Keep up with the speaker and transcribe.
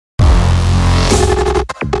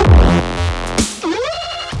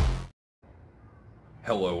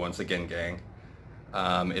Hello once again, gang.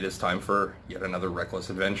 It is time for yet another reckless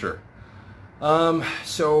adventure.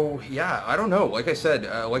 So yeah, I don't know. Like I've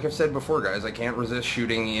said before, guys, I can't resist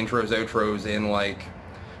shooting intros, outros in like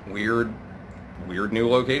weird new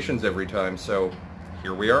locations every time. So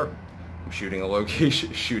here we are. I'm shooting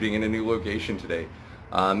in a new location today.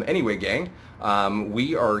 Anyway, gang,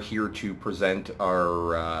 we are here to present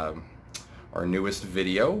our newest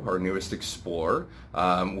video, our newest explore.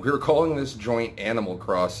 We're calling this joint Animal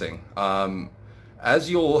Crossing. As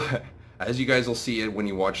you guys will see it when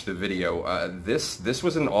you watch the video, this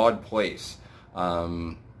was an odd place.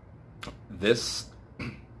 This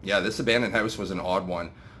abandoned house was an odd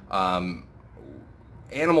one.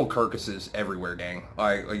 Animal carcasses everywhere, gang.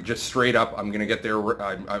 Like just straight up, I'm gonna get there.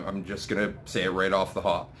 I'm just gonna say it right off the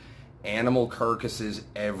hop. Animal carcasses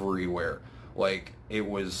everywhere. Like it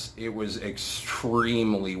was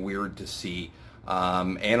extremely weird to see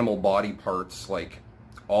animal body parts like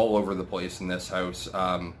all over the place in this house.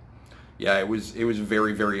 Yeah, it was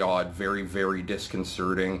very, very odd, very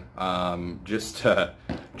disconcerting. Just a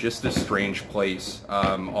strange place.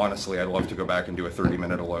 Honestly, I'd love to go back and do a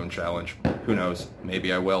 30-minute alone challenge. Who knows?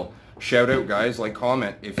 Maybe I will. Shout out, guys, like,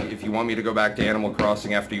 comment if you want me to go back to Animal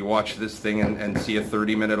Crossing after you watch this thing and see a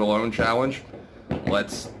 30-minute alone challenge.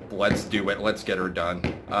 Let's do it. Let's get her done.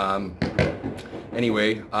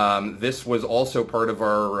 Anyway, this was also part of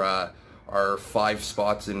our 5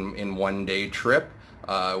 spots in 1 day trip,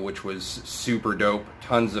 which was super dope,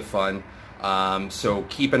 tons of fun. So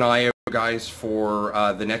keep an eye out, guys, for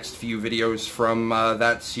the next few videos from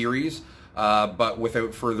that series. But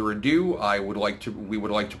without further ado, we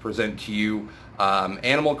would like to present to you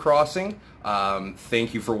Animal Crossing.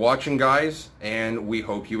 Thank you for watching, guys, and we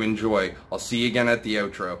hope you enjoy. I'll see you again at the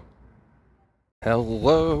outro.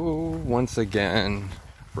 Hello once again,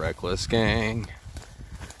 Reckless Gang.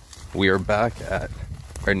 We are back at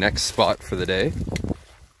our next spot for the day.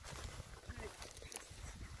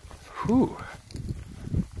 Whew.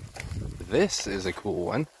 This is a cool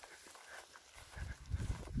one.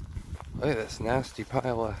 Look at this nasty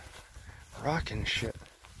pile of rock and shit.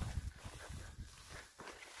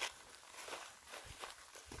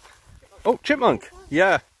 Oh, chipmunk!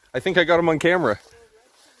 Yeah, I think I got him on camera.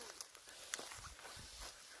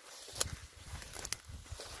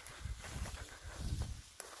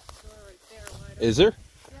 Is there?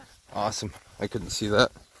 Yeah. Awesome. I couldn't see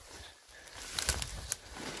that.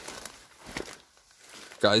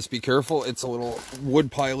 Guys, be careful. It's a little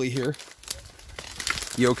wood piley here.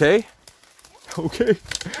 You okay? Okay.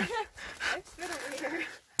 It's good over here.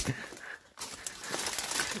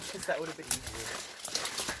 Because that would have been easier.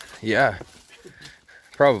 Yeah.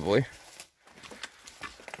 Probably.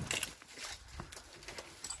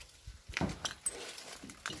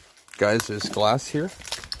 Guys, there's glass here.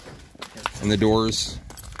 And the door's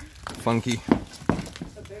funky.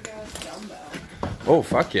 It's a big ass dumbbell. Oh,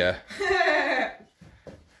 fuck yeah.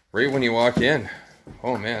 Right when you walk in.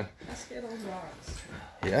 Oh, man. Let's get those rocks.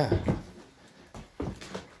 Yeah.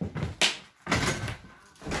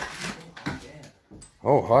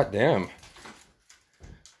 Oh, hot damn.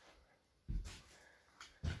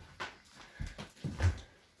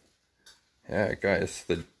 Yeah, guys,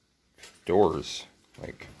 the doors,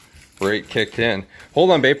 like, right kicked in. Hold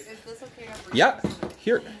on, babe. Is this okay? Yeah,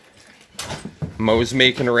 here. Mo's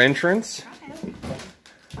making her entrance.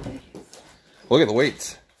 Look at the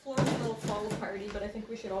weights. Floor's a little fall party, but I think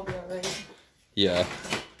we should all be alright. Yeah.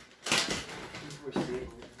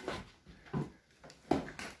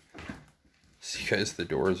 See, guys, the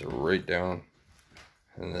doors are right down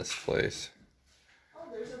in this place. Oh,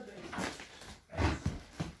 there's a basement.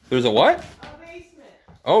 There's a what? A basement.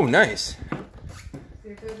 Oh, nice. See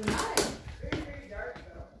if there's a knife. Very, very dark,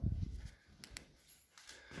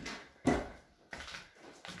 though.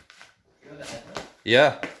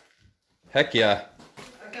 Yeah. Heck yeah.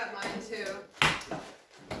 I got mine, too.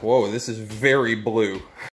 Whoa, this is very blue.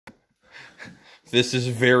 This is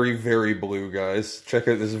very, very blue, guys. Check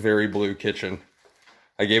out this very blue kitchen.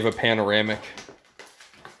 I gave a panoramic.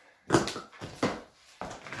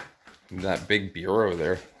 That big bureau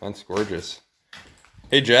there. That's gorgeous.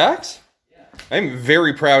 Hey, Jax? Yeah. I'm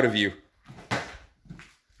very proud of you.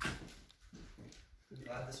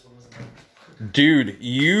 Glad this one wasn't Dude,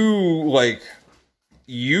 you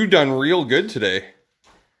done real good today.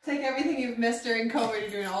 Take everything you've missed during COVID, you're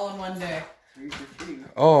doing all in one day. 3 for 3.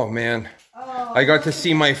 Oh, man. Oh, I got to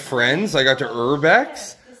see my friends. I got to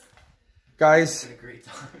urbex. Guys, Had a great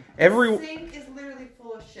time. The sink is literally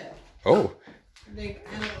full of shit. Oh. Like,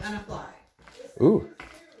 and a fly. Ooh.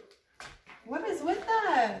 What is with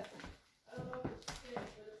that?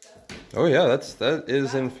 Oh yeah, that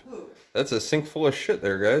is in. Poop. That's a sink full of shit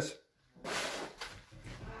there, guys.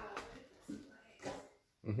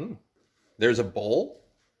 There's a bowl,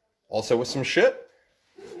 also with some shit.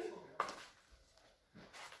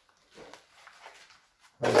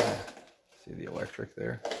 See the electric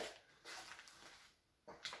there.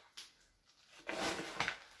 I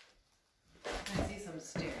see some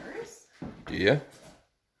stairs. Do you?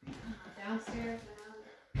 Downstairs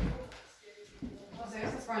now. Oh,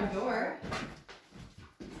 there's the front door.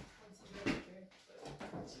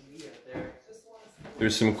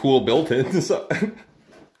 There's some cool built-ins. Oh,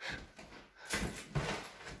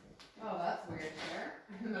 that's weird there.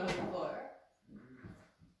 In the middle of the floor.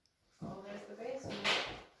 Oh, there's the basement.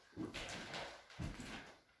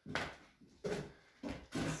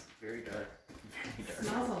 It's very dark. Very dark.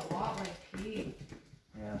 Smells a lot like pee.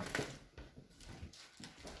 Yeah.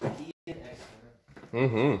 Pee and excrement.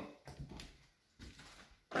 Mm-hmm.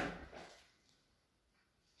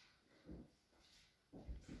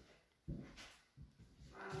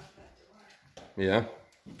 Yeah.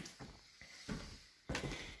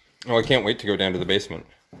 Oh, I can't wait to go down to the basement.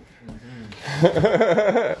 Look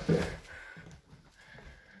at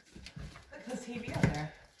this TV out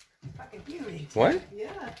there. Fucking huge. What?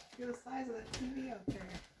 Yeah, look at the size of that TV out there.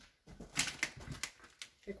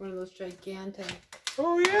 Like one of those gigantic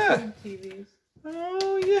Oh, yeah. TVs.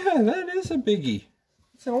 Oh, yeah, that is a biggie.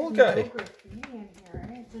 It's an old guy. Over in here,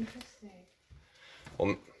 right? It's interesting.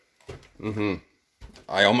 Well,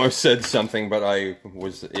 I almost said something, but I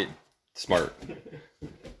was smart.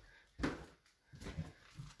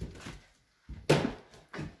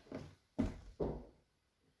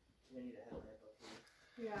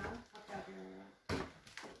 Yeah, up that area.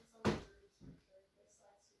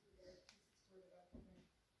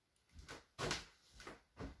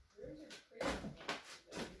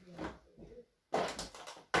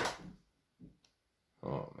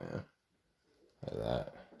 Oh, man. Look at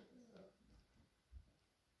that.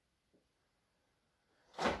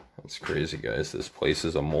 That's crazy, guys. This place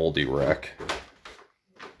is a moldy wreck.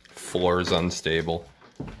 Floor's unstable.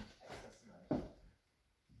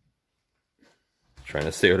 Trying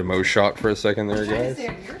to stay out of Mo's shot for a second there, I'm trying to guys. stay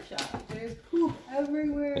out of your shot. There's poop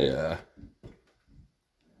everywhere. Yeah.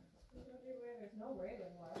 There's no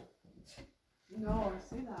railing left. No, I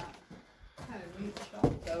see that. Kind of neat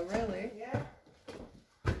shot though, really. Yeah.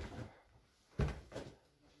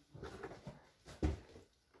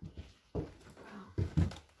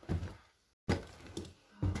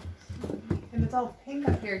 And it's all pink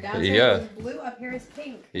up here. Downstairs Yeah. is blue, up here is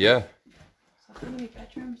pink. Yeah. So how many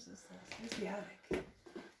bedrooms is this? Here's the attic.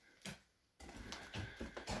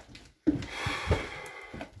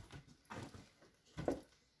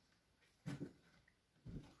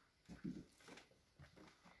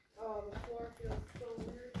 Oh, the floor feels so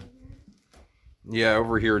weird in here. Yeah,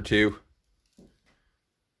 over here too.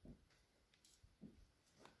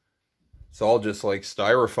 It's all just like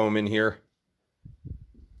styrofoam in here.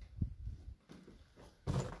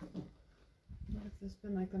 Has this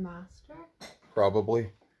been like the master?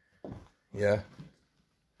 Probably. Yeah.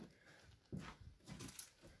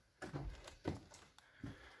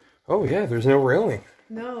 Oh yeah, there's no railing.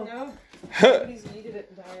 No. No, nobody's needed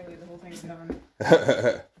it entirely. The whole thing's gone.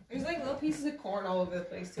 There's like little pieces of corn all over the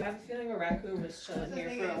place too. I have a feeling a raccoon was chilling here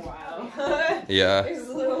for a while. Yeah. There's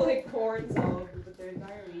little like corns all over, but they're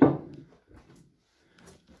entirely eaten.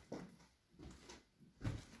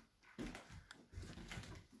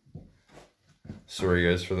 Sorry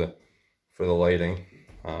guys for the lighting.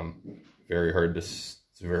 Very hard to. It's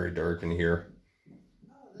very dark in here.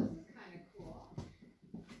 Oh, this is kind of cool.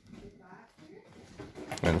 Back here?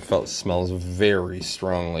 And it smells very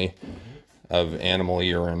strongly of animal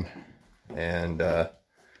urine and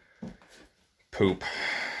poop.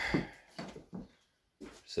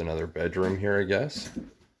 There's another bedroom here, I guess.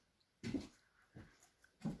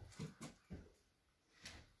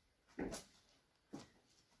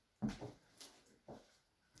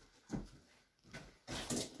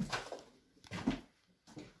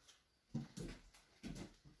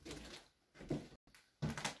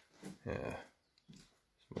 Yeah.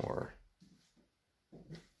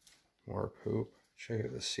 More poop. Check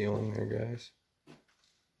out the ceiling there, guys.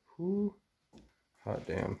 Whoo. Hot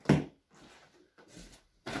damn. So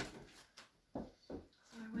I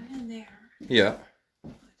went in there. Yeah. I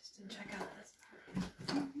just didn't check out this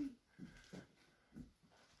part.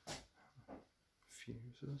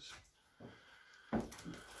 Fuses. Oh,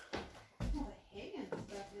 the hay and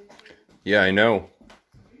stuff in here. Yeah, I know.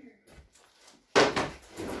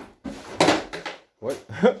 What?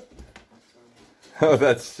 Oh,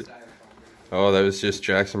 that's... Oh, that was just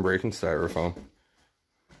Jackson breaking styrofoam.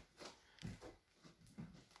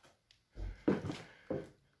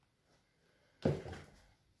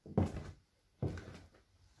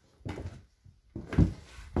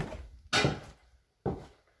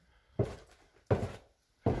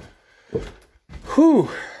 Whew.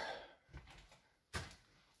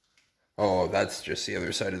 Oh, that's just the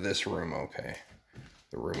other side of this room. Okay.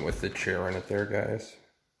 The room with the chair in it there, guys.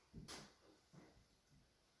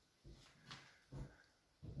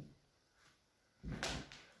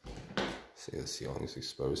 See, the ceiling's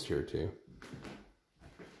exposed here too.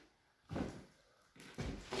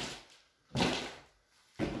 So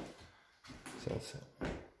that's it.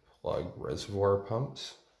 Plug reservoir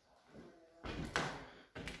pumps.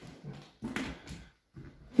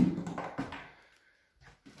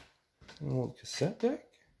 An old cassette deck.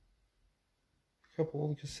 A couple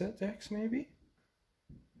old cassette decks, maybe.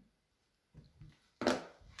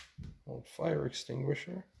 Old fire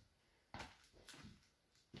extinguisher.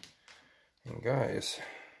 And guys,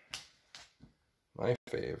 my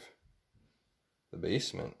fave, the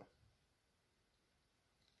basement.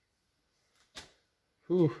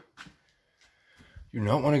 Whew. You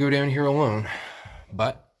don't want to go down here alone,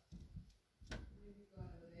 but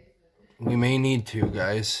we may need to,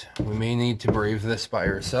 guys. We may need to brave this by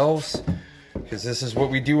ourselves, because this is what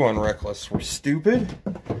we do on Reckless. We're stupid,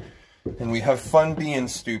 and we have fun being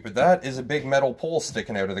stupid. That is a big metal pole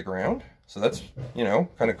sticking out of the ground, so that's, you know,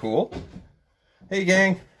 kind of cool. Hey,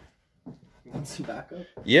 gang. You want some backup?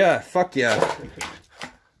 Yeah, fuck yeah.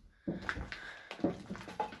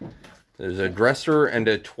 There's a dresser and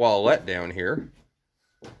a toilet down here.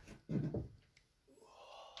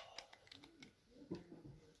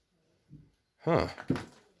 Huh.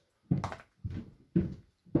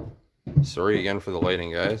 Sorry again for the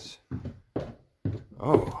lighting, guys.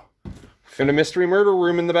 Oh. Found a mystery murder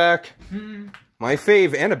room in the back. My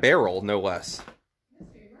fave, and a barrel, no less.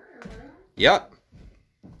 Mystery murder room? Yep.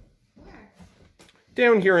 Where?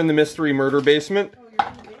 Down here in the mystery murder basement. Oh, you're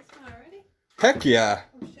in the basement already? Heck yeah.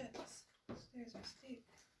 Oh shit, the stairs are steep.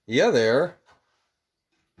 Yeah, there.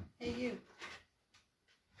 Hey, you.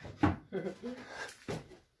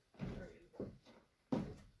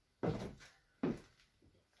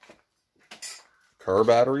 Car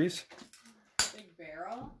batteries. Big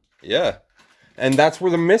barrel? Yeah. And that's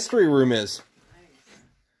where the mystery room is.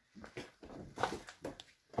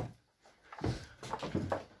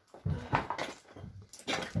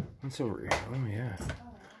 What's over here? Oh, yeah.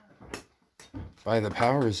 By the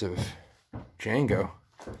powers of Django.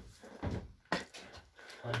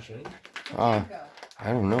 Unchained? I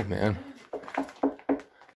don't know, man.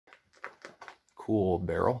 Cool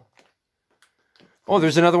barrel. Oh,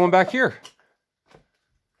 there's another one back here.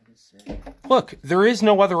 Look, there is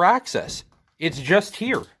no other access. It's just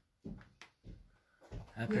here.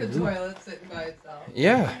 The toilet sitting by itself.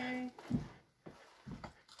 Yeah. Okay.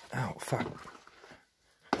 Ow, fuck.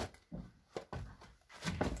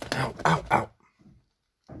 Ow, ow, ow.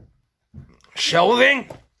 Shelving?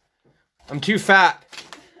 I'm too fat.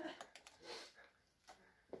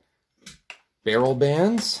 Barrel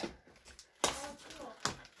bands?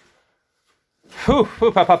 Whew,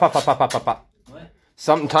 whew, pop, pop, pop, pop, pop, pop, pop. What?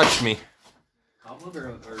 Something touched me. Cobweb or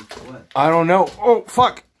what? I don't know. Oh,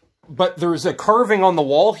 fuck. But there's a carving on the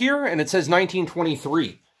wall here, and it says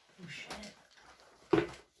 1923. Oh, shit.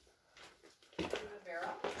 There's a barrel.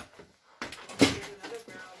 There's another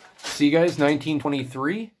barrel back See, guys,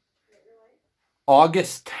 1923?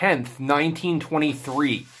 August 10th,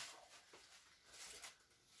 1923.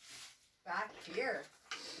 back here.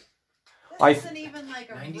 I- This isn't even like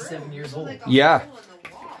a 97 room. years This is old. like a Yeah. hole in the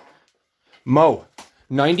wall. Mo,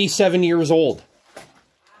 97 years old.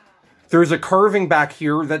 There's a carving back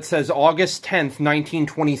here that says August 10th,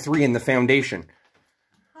 1923 in the foundation.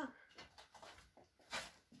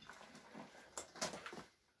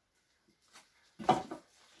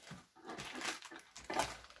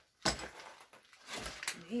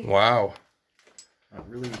 Wow.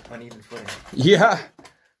 Really uneven footing. Yeah.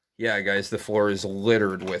 Yeah, guys, the floor is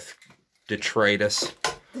littered with detritus.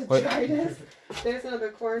 What? Detritus. There's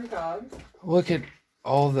another corn cobs. Look at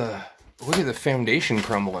the foundation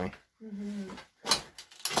crumbling.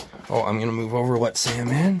 Oh, I'm gonna move over, let Sam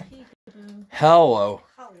in. Hello.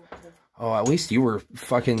 Oh, at least you were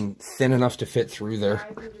fucking thin enough to fit through there.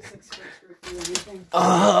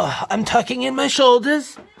 I'm tucking in my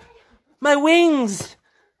shoulders. My wings.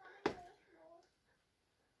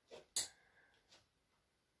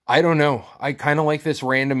 I don't know. I kind of like this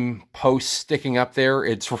random post sticking up there.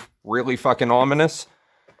 It's really fucking ominous.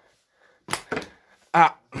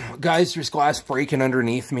 Ah, guys, there's glass breaking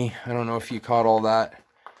underneath me. I don't know if you caught all that.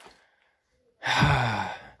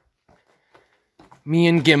 Me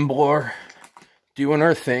and Gimblor doing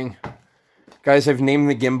our thing. Guys, I've named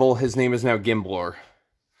the gimbal. His name is now Gimblor.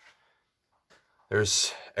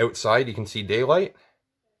 There's outside, you can see daylight.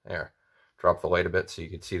 There. Drop the light a bit so you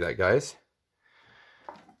can see that, guys.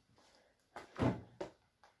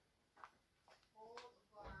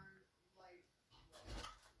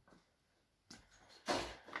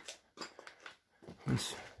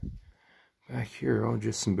 Back here, oh,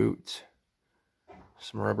 just some boots.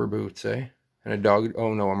 Some rubber boots, eh? And a dog,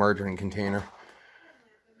 oh no, a margarine container.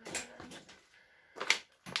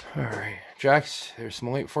 Alright, Jax, there's some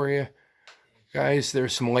light for you. Guys,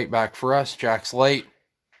 there's some light back for us. Jack's light.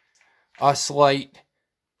 Us light.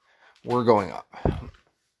 We're going up.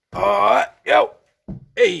 Yo!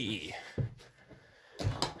 Hey!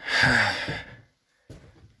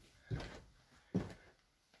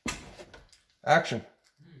 Action.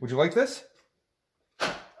 Would you like this?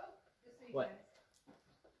 What?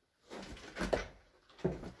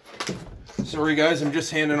 Sorry guys, I'm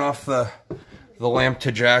just handing off the lamp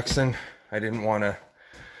to Jackson. I didn't want to...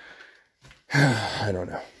 I don't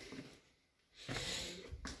know.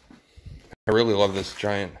 I really love this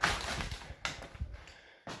giant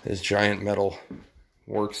metal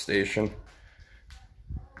workstation.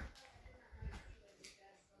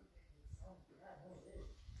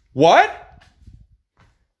 What?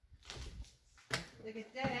 Like a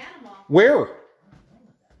dead animal. Where?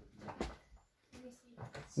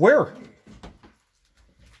 Where?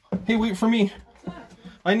 Hey, wait for me.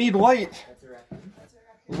 I need light. That's a raccoon.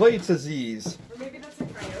 Lights, Aziz. Or maybe that's a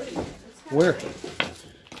coyote. Where? It's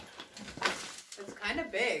kind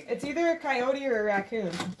of big. It's either a coyote or a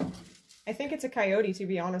raccoon. I think it's a coyote, to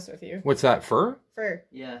be honest with you. What's that, fur? Fur.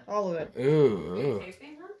 Yeah. All of it. Ooh.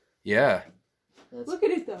 Taping, huh? Yeah. Look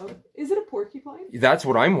at it, though. Is it a porcupine? That's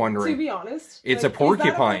what I'm To wondering. be honest. It's like, a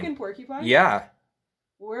porcupine. Is that a fucking porcupine? Yeah.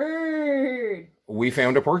 Word. We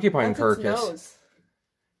found a porcupine That's carcass. its nose.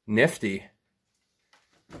 Nifty.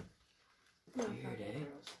 Weird, eh?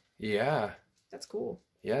 Yeah. That's cool.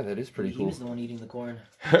 Yeah, that is pretty He cool. was the one eating the corn.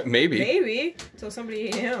 Maybe. Maybe. Until somebody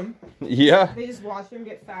ate him. Yeah. They just watched him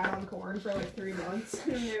get fat on corn for like 3 months.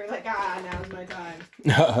 And they were like, now's my time.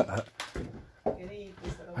 Gonna eat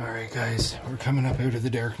this little one. Alright guys, we're coming up out of the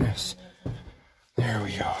darkness. There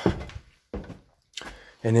we go.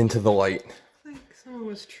 And into the light. It's like someone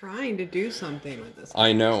was trying to do something with this.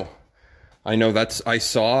 I know. I know, that's, I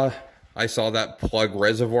saw that plug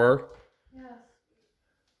reservoir. Yeah.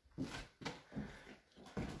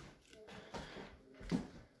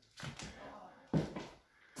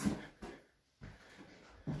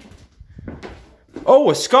 Oh,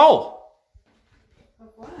 a skull! Of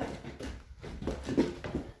what?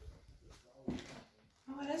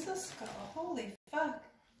 Oh, it is a skull. Holy fuck.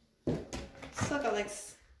 It's like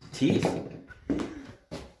Teeth.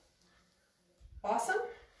 awesome.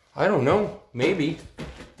 I don't know. Maybe.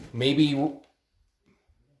 Maybe.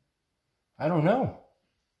 I don't know.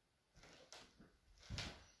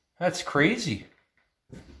 That's crazy.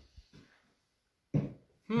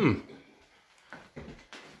 Can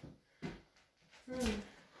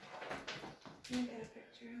you get a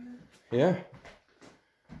picture of it? Yeah.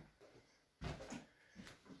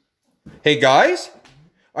 Hey guys,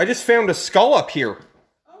 I just found a skull up here.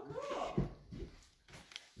 Oh, cool.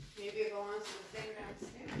 Maybe it belongs to the thing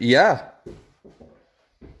downstairs. Yeah.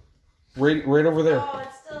 Right over there. Oh,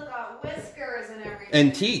 it's still got whiskers and everything.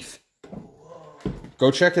 And teeth.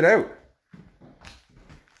 Go check it out.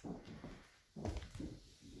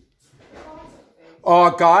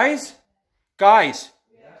 Guys,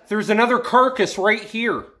 there's another carcass right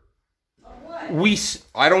here. What?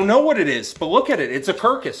 I don't know what it is, but look at it. It's a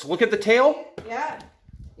carcass. Look at the tail. Yeah.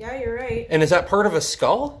 Yeah, you're right. And is that part of a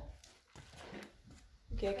skull?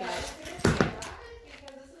 Okay, guys. Because this is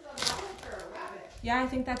a rabbit or a rabbit. Yeah, I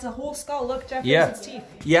think that's a whole skull. Look, Jeff, Yeah. there's its teeth.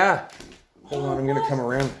 Yeah. Hold on, I'm gonna come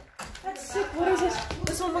around. That's sick. What is it?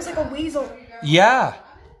 This one was like a weasel. Yeah.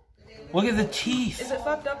 Look at the teeth. Is it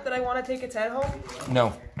fucked up that I want to take its head home?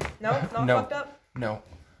 No. No? Not No. fucked up? No.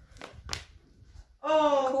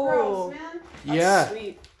 Oh, Cool. gross, man. That's Yeah.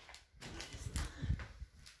 sweet.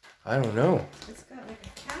 I don't know. It's got like a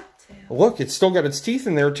cat tail. Look, it's still got its teeth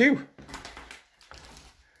in there too.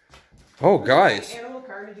 Oh, guys. Animal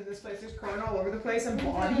carnage in this place. There's corn all over the place and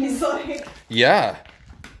bodies. Like. Yeah.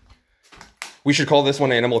 We should call this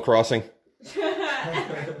one Animal Crossing.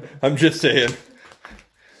 I'm just saying.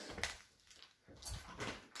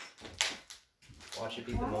 Watch it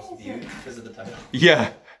be the most viewed because of the title.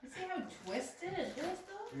 Yeah. See how twisted it is,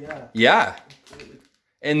 though? Yeah. Yeah.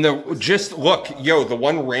 And just look, yo, the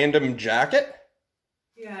one random jacket.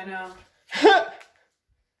 Yeah, I know.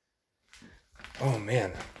 Oh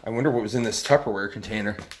man, I wonder what was in this Tupperware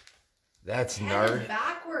container. That's Head gnarly. is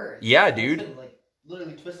backwards. Yeah, It's dude. been, like,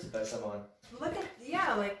 literally twisted by someone. Look at,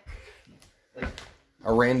 yeah, like,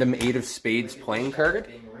 A random 8 of spades playing card.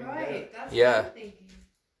 Being ringed right. That's Yeah. what I'm thinking.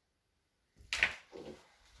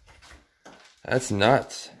 That's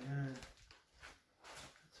nuts.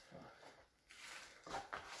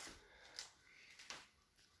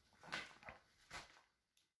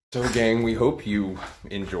 So gang, we hope you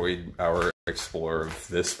enjoyed our explore of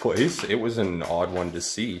this place. It was an odd one to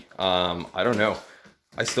see. I don't know.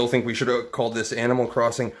 I still think we should have called this Animal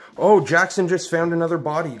Crossing. Oh, Jackson just found another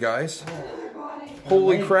body, guys.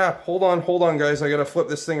 Holy crap. Hold on, guys. I gotta flip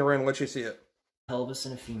this thing around and let you see it. Pelvis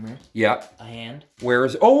and a femur. Yeah. A hand. Where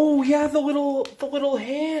is... Oh, yeah, the little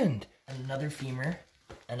hand. And another femur.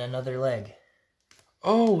 And another leg.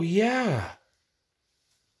 Oh, yeah.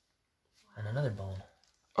 And another bone.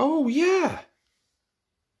 Oh, yeah.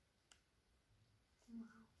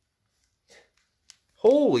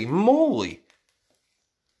 Holy moly.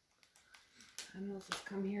 Animals just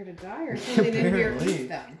come here to die or something in here eats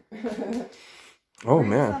them. Oh, Brings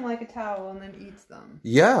man. them like a towel and then eats them.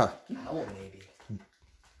 Yeah. Owl, maybe.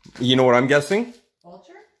 You know what I'm guessing?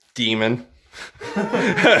 Vulture? Demon.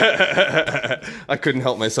 I couldn't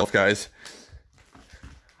help myself, guys.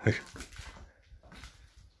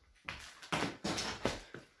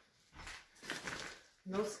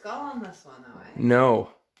 No skull on this one, though, eh? No.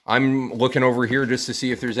 I'm looking over here just to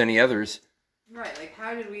see if there's any others. Right, like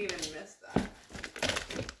how did we even miss that?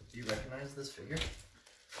 Do you recognize this figure?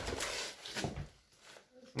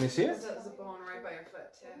 Let me see it. That was a bone right by your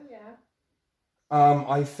foot, too. Yeah.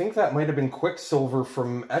 I think that might have been Quicksilver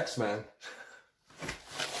from X-Men.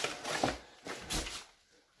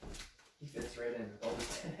 He fits right in.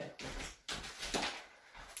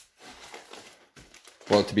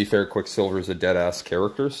 Well, to be fair, Quicksilver is a dead-ass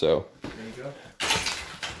character, so... There you go.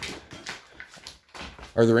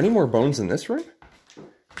 Are there any more bones in this room?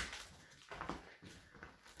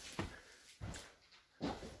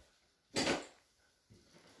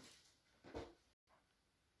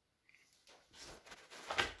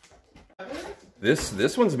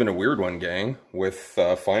 This one's been a weird one, gang, with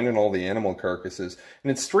finding all the animal carcasses.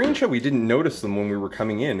 And it's strange how we didn't notice them when we were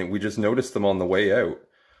coming in, and we just noticed them on the way out.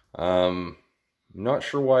 Not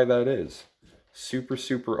sure why that is. Super,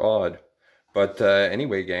 super odd. But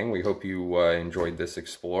anyway, gang, we hope you enjoyed this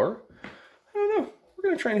explore. I don't know. We're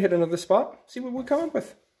going to try and hit another spot, see what we come up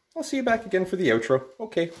with. I'll see you back again for the outro.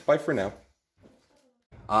 Okay, bye for now.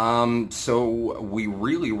 So we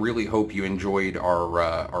really, really hope you enjoyed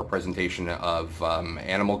our presentation of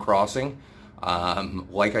Animal Crossing.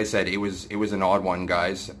 Like I said, it was an odd one,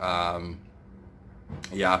 guys.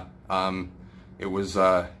 Yeah, it was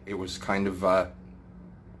kind of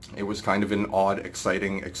an odd,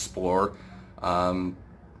 exciting explore.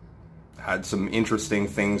 Had some interesting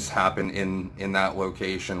things happen in that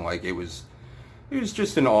location. Like it was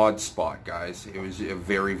just an odd spot, guys. It was a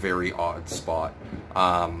very, very odd spot.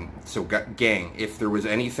 So gang, if there was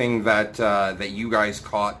anything that that you guys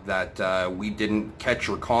caught that we didn't catch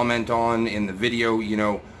or comment on in the video, you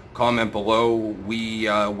know, comment below. We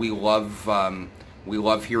love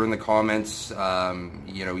hearing the comments.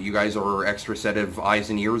 You know, you guys are our extra set of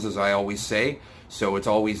eyes and ears, as I always say. So it's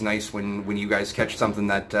always nice when you guys catch something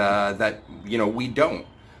that that you know we don't.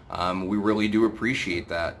 We really do appreciate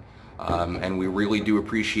that. And we really do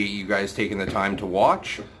appreciate you guys taking the time to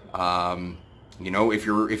watch. You know, if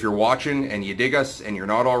you're watching and you dig us and you're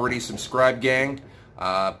not already subscribed, gang,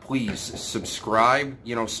 please subscribe.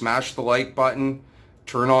 You know, smash the like button,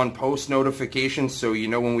 turn on post notifications so you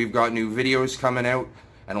know when we've got new videos coming out.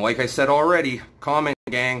 And like I said already, comment,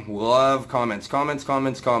 gang. Love comments, comments,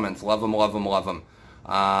 comments, comments. Love them, love them, love them.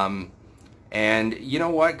 And you know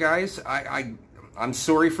what, guys? I'm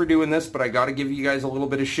sorry for doing this, but I got to give you guys a little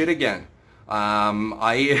bit of shit again.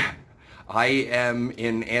 I am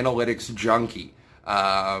an analytics junkie,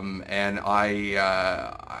 and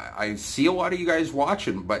I see a lot of you guys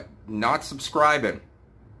watching, but not subscribing.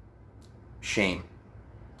 Shame.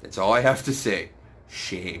 That's all I have to say.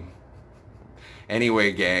 Shame.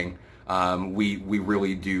 Anyway, gang, we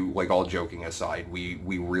really do, like, all joking aside, we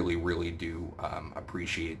really, really do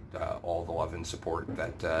appreciate all the love and support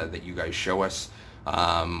that you guys show us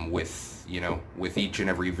with, you know, with each and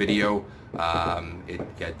every video.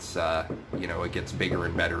 It gets, you know, it gets bigger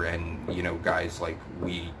and better. And, you know, guys, like,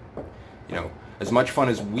 we, you know, as much fun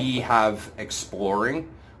as we have exploring,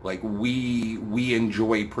 like, we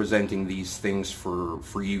enjoy presenting these things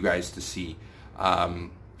for you guys to see.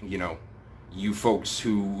 You know, you folks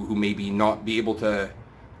who maybe not be able to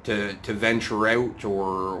venture out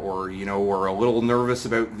or you know, or a little nervous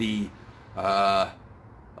about the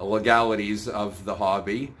legalities of the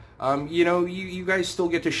hobby, you know, you guys still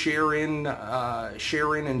get to share in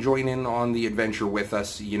and join in on the adventure with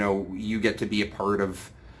us. You know, you get to be a part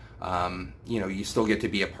of, you know, you still get to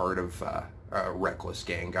be a part of Reckless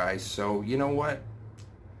Gang, guys. So you know what?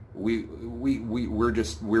 We're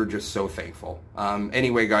just so thankful.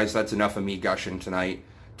 Anyway, guys, that's enough of me gushing tonight.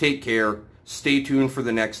 Take care. Stay tuned for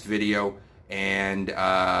the next video. And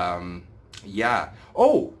yeah.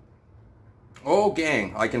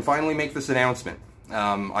 Gang, I can finally make this announcement.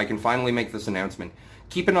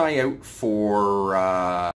 Keep an eye out for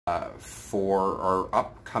our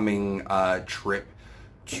upcoming trip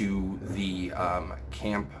to the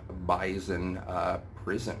Camp Bison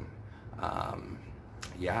prison.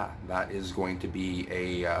 Yeah, that is going to be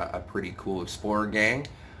a pretty cool Explorer gang.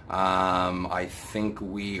 I think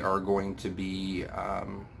we are going to be,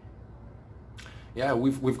 yeah,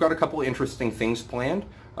 we've got a couple of interesting things planned.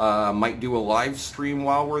 Might do a live stream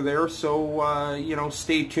while we're there, so you know,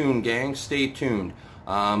 stay tuned, gang, stay tuned.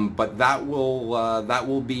 But that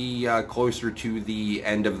will be closer to the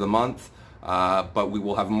end of the month. But we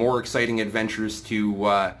will have more exciting adventures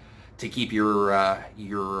to keep your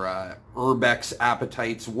urbex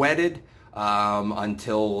appetites whetted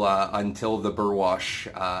until the Burwash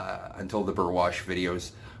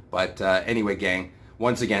videos. But anyway, gang,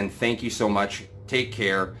 once again, thank you so much. Take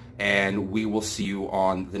care, and we will see you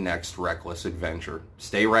on the next Reckless adventure.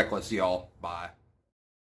 Stay reckless, y'all. Bye.